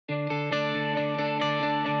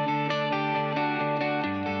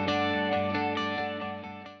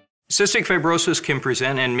Cystic fibrosis can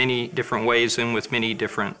present in many different ways and with many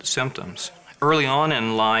different symptoms. Early on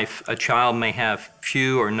in life, a child may have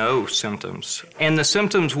few or no symptoms, and the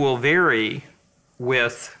symptoms will vary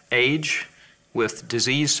with age, with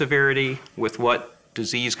disease severity, with what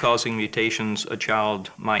disease-causing mutations a child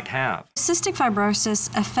might have. Cystic fibrosis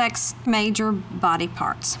affects major body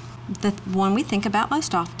parts. The one we think about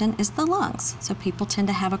most often is the lungs. So people tend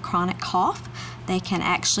to have a chronic cough. They can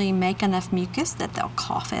actually make enough mucus that they'll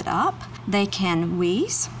cough it up. They can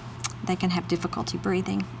wheeze. They can have difficulty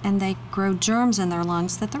breathing, and they grow germs in their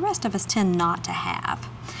lungs that the rest of us tend not to have.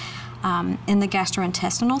 In the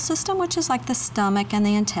gastrointestinal system, which is like the stomach and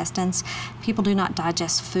the intestines, people do not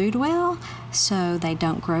digest food well, so they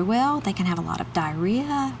don't grow well. They can have a lot of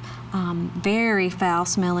diarrhea, very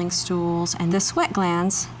foul-smelling stools, and the sweat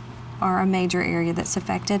glands are a major area that's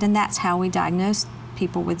affected, and that's how we diagnose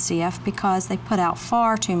people with CF, because they put out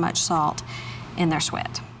far too much salt in their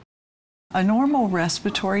sweat. A normal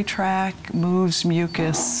respiratory tract moves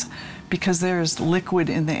mucus because there's liquid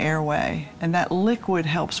in the airway, and that liquid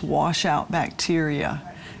helps wash out bacteria.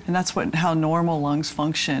 And that's how normal lungs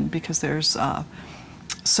function, because there's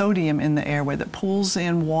sodium in the airway that pulls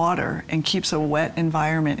in water and keeps a wet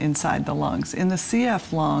environment inside the lungs. In the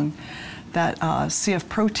CF lung, that CF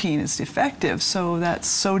protein is defective, so that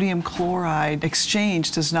sodium chloride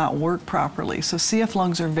exchange does not work properly. So CF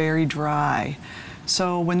lungs are very dry.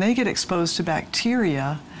 So when they get exposed to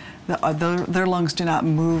bacteria, their lungs do not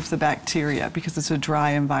move the bacteria because it's a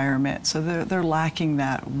dry environment. So they're lacking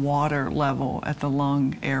that water level at the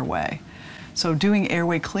lung airway. So doing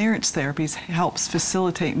airway clearance therapies helps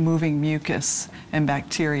facilitate moving mucus and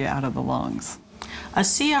bacteria out of the lungs. A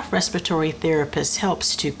CF respiratory therapist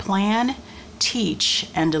helps to plan, teach,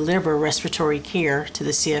 and deliver respiratory care to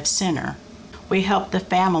the CF Center. We help the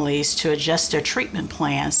families to adjust their treatment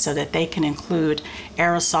plans so that they can include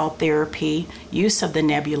aerosol therapy, use of the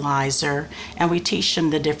nebulizer, and we teach them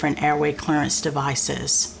the different airway clearance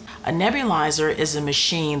devices. A nebulizer is a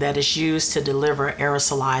machine that is used to deliver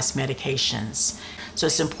aerosolized medications. So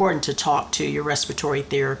it's important to talk to your respiratory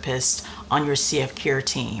therapist on your CF care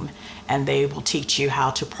team, and they will teach you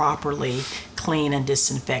how to properly clean and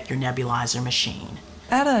disinfect your nebulizer machine.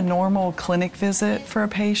 At a normal clinic visit for a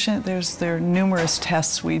patient, there are numerous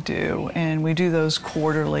tests we do, and we do those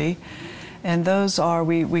quarterly. And those are,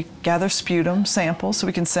 we gather sputum samples so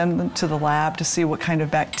we can send them to the lab to see what kind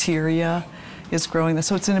of bacteria is growing there.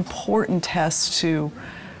 So it's an important test to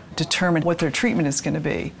determine what their treatment is going to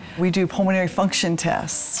be. We do pulmonary function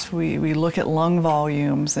tests. We look at lung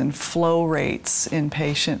volumes and flow rates in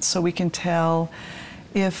patients so we can tell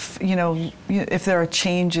if there are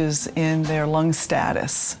changes in their lung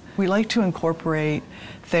status. We like to incorporate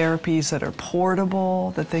therapies that are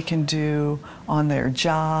portable, that they can do on their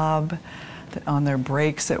job, on their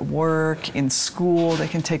breaks at work, in school. They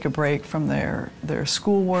can take a break from their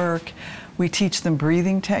schoolwork. We teach them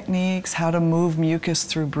breathing techniques, how to move mucus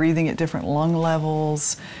through breathing at different lung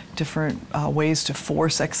levels, different ways to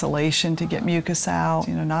force exhalation to get mucus out.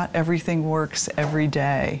 Not everything works every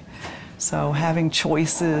day. So having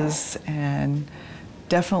choices and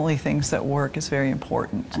definitely things that work is very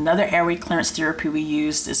important. Another airway clearance therapy we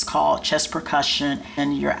use is called chest percussion,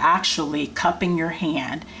 and you're actually cupping your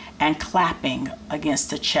hand and clapping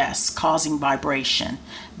against the chest, causing vibration.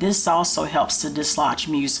 This also helps to dislodge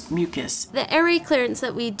mucus. The airway clearance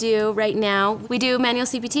that we do right now, we do manual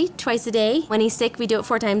CPT twice a day. When he's sick, we do it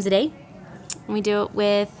 4 times a day. And we do it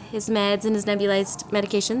with his meds and his nebulized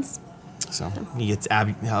medications. So he gets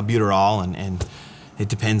albuterol, and it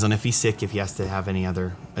depends on if he's sick, if he has to have any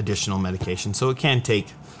other additional medication. So it can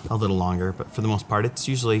take a little longer, but for the most part, it's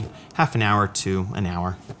usually half an hour to an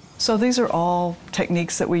hour. So these are all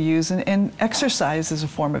techniques that we use, and exercise is a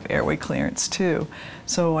form of airway clearance too.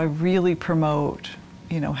 So I really promote,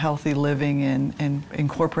 healthy living and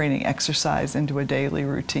incorporating exercise into a daily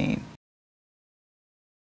routine.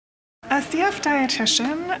 A CF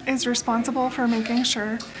dietitian is responsible for making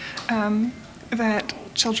sure that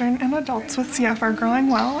children and adults with CF are growing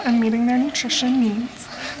well and meeting their nutrition needs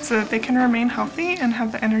so that they can remain healthy and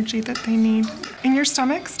have the energy that they need. In your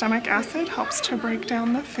stomach, stomach acid helps to break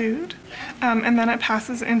down the food, and then it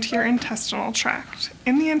passes into your intestinal tract.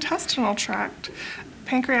 In the intestinal tract,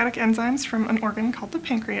 pancreatic enzymes from an organ called the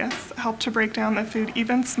pancreas help to break down the food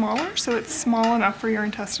even smaller, so it's small enough for your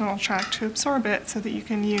intestinal tract to absorb it so that you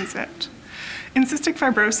can use it. In cystic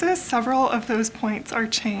fibrosis, several of those points are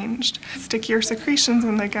changed. Stickier secretions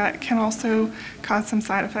in the gut can also cause some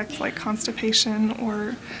side effects like constipation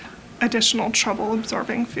or additional trouble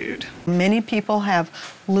absorbing food. Many people have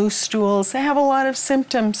loose stools. They have a lot of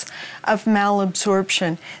symptoms of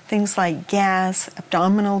malabsorption, things like gas,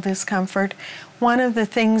 abdominal discomfort. One of the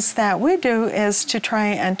things that we do is to try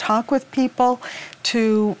and talk with people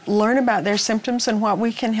to learn about their symptoms and what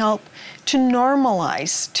we can help to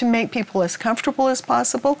normalize, to make people as comfortable as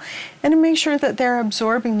possible, and to make sure that they're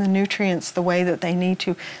absorbing the nutrients the way that they need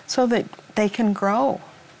to so that they can grow.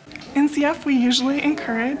 In CF, we usually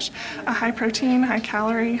encourage a high protein, high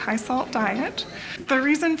calorie, high salt diet. The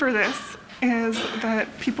reason for this is that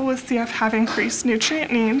people with CF have increased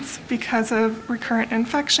nutrient needs because of recurrent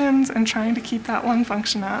infections and trying to keep that lung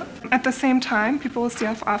function up. At the same time, people with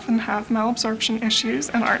CF often have malabsorption issues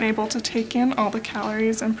and aren't able to take in all the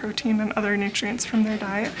calories and protein and other nutrients from their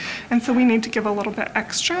diet, and so we need to give a little bit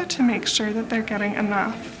extra to make sure that they're getting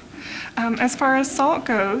enough. As far as salt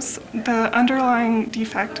goes, the underlying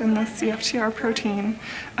defect in the CFTR protein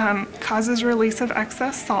causes release of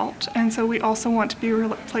excess salt, and so we also want to be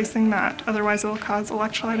replacing that. Otherwise, it will cause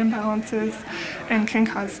electrolyte imbalances and can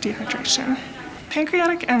cause dehydration.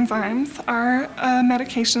 Pancreatic enzymes are a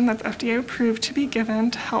medication that's FDA approved to be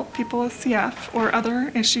given to help people with CF or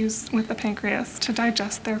other issues with the pancreas to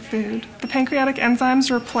digest their food. The pancreatic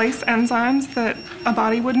enzymes replace enzymes that a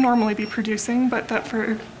body would normally be producing, but that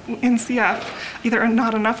in CF, either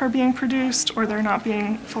not enough are being produced or they're not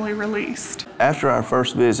being fully released. After our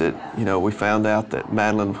first visit, we found out that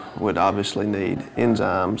Madeline would obviously need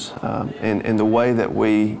enzymes, and the way that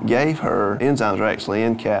we gave her, enzymes are actually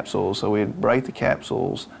in capsules, so we'd break the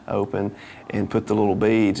capsules open and put the little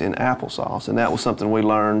beads in applesauce, and that was something we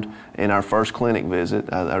learned in our first clinic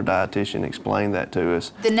visit. Our dietitian explained that to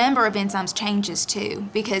us. The number of enzymes changes too,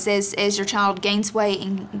 because as your child gains weight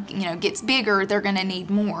and gets bigger, they're going to need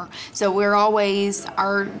more. So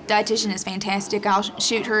our dietitian is fantastic. I'll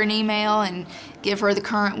shoot her an email and give her the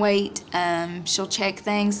current weight. She'll check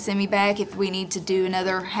things, send me back if we need to do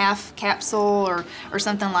another half capsule or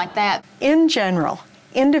something like that. In general,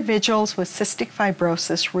 individuals with cystic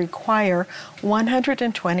fibrosis require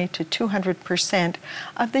 120 to 200%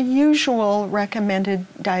 of the usual recommended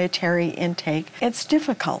dietary intake. It's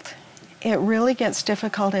difficult. It really gets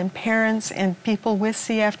difficult, and parents and people with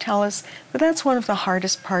CF tell us that that's one of the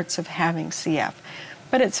hardest parts of having CF.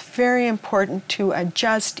 But it's very important to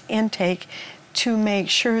adjust intake to make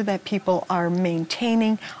sure that people are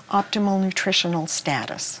maintaining optimal nutritional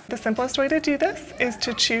status. The simplest way to do this is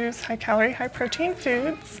to choose high-calorie, high-protein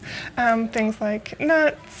foods, things like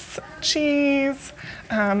nuts, cheese,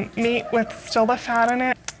 meat with still the fat in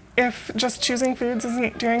it. If just choosing foods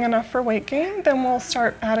isn't doing enough for weight gain, then we'll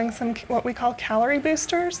start adding some what we call calorie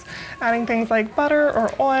boosters, adding things like butter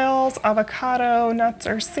or oils, avocado, nuts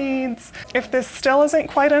or seeds. If this still isn't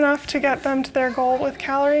quite enough to get them to their goal with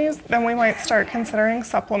calories, then we might start considering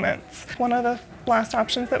supplements. One of the last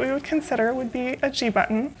options that we would consider would be a G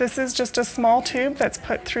button. This is just a small tube that's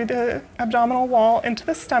put through the abdominal wall into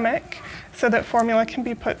the stomach so that formula can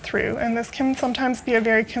be put through. And this can sometimes be a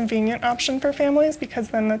very convenient option for families because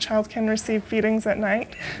then the child can receive feedings at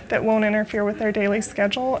night that won't interfere with their daily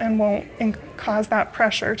schedule and won't cause that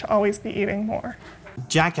pressure to always be eating more.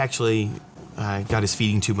 Jack actually got his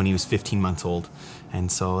feeding tube when he was 15 months old. And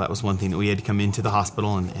so that was one thing that we had to come into the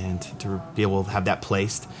hospital and to be able to have that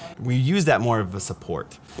placed. We use that more of a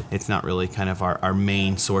support. It's not really kind of our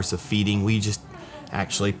main source of feeding. We just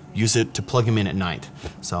actually use it to plug him in at night.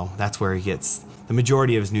 So that's where he gets the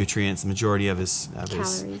majority of his nutrients, the majority of his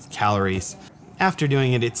calories. After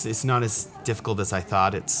doing it, it's not as difficult as I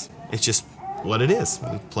thought. It's just what it is.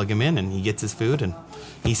 We plug him in and he gets his food and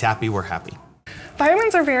he's happy, we're happy.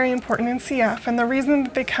 Vitamins are very important in CF, and the reason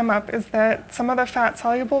that they come up is that some of the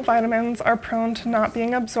fat-soluble vitamins are prone to not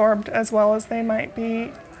being absorbed as well as they might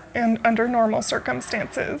be under normal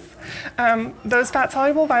circumstances. Those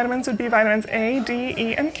fat-soluble vitamins would be vitamins A, D,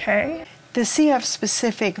 E, and K. The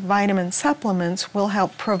CF-specific vitamin supplements will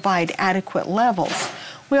help provide adequate levels.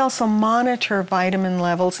 We also monitor vitamin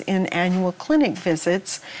levels in annual clinic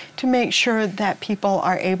visits to make sure that people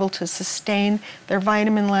are able to sustain their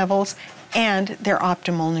vitamin levels and their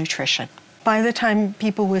optimal nutrition. By the time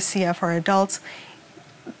people with CF are adults,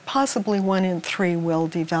 possibly 1 in 3 will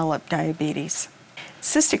develop diabetes.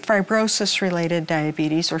 Cystic fibrosis-related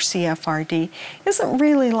diabetes, or CFRD, isn't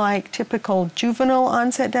really like typical juvenile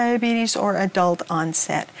onset diabetes or adult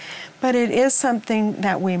onset, but it is something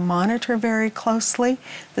that we monitor very closely.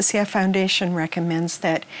 The CF Foundation recommends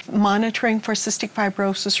that monitoring for cystic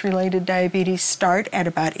fibrosis-related diabetes start at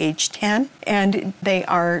about age 10, and they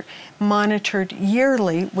are monitored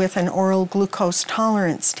yearly with an oral glucose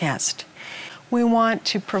tolerance test. We want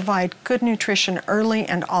to provide good nutrition early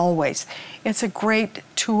and always. It's a great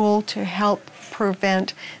tool to help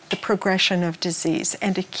prevent the progression of disease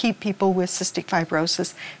and to keep people with cystic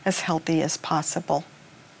fibrosis as healthy as possible.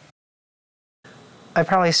 I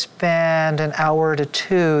probably spend an hour to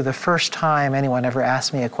two the first time anyone ever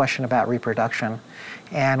asked me a question about reproduction,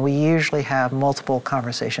 and we usually have multiple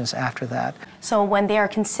conversations after that. So when they are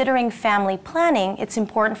considering family planning, it's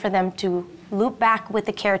important for them to loop back with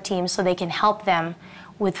the care team so they can help them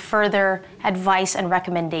with further advice and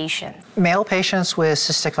recommendation. Male patients with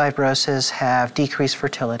cystic fibrosis have decreased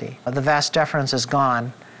fertility. The vas deferens is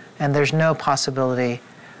gone, and there's no possibility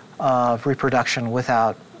of reproduction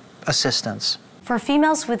without assistance. For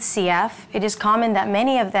females with CF, it is common that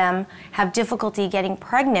many of them have difficulty getting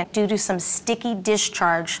pregnant due to some sticky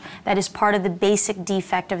discharge that is part of the basic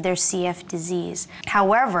defect of their CF disease.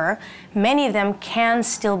 However, many of them can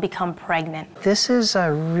still become pregnant. This is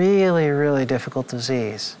a really, really difficult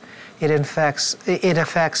disease. It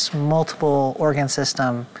affects multiple organ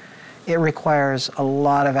systems. It requires a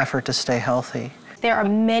lot of effort to stay healthy. There are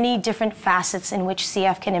many different facets in which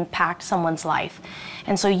CF can impact someone's life.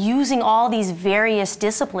 And so using all these various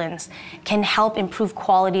disciplines can help improve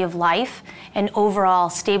quality of life and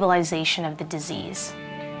overall stabilization of the disease.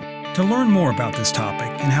 To learn more about this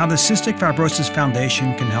topic and how the Cystic Fibrosis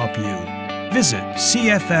Foundation can help you, visit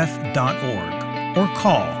cff.org or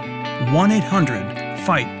call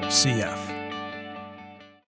 1-800-FIGHT-CF.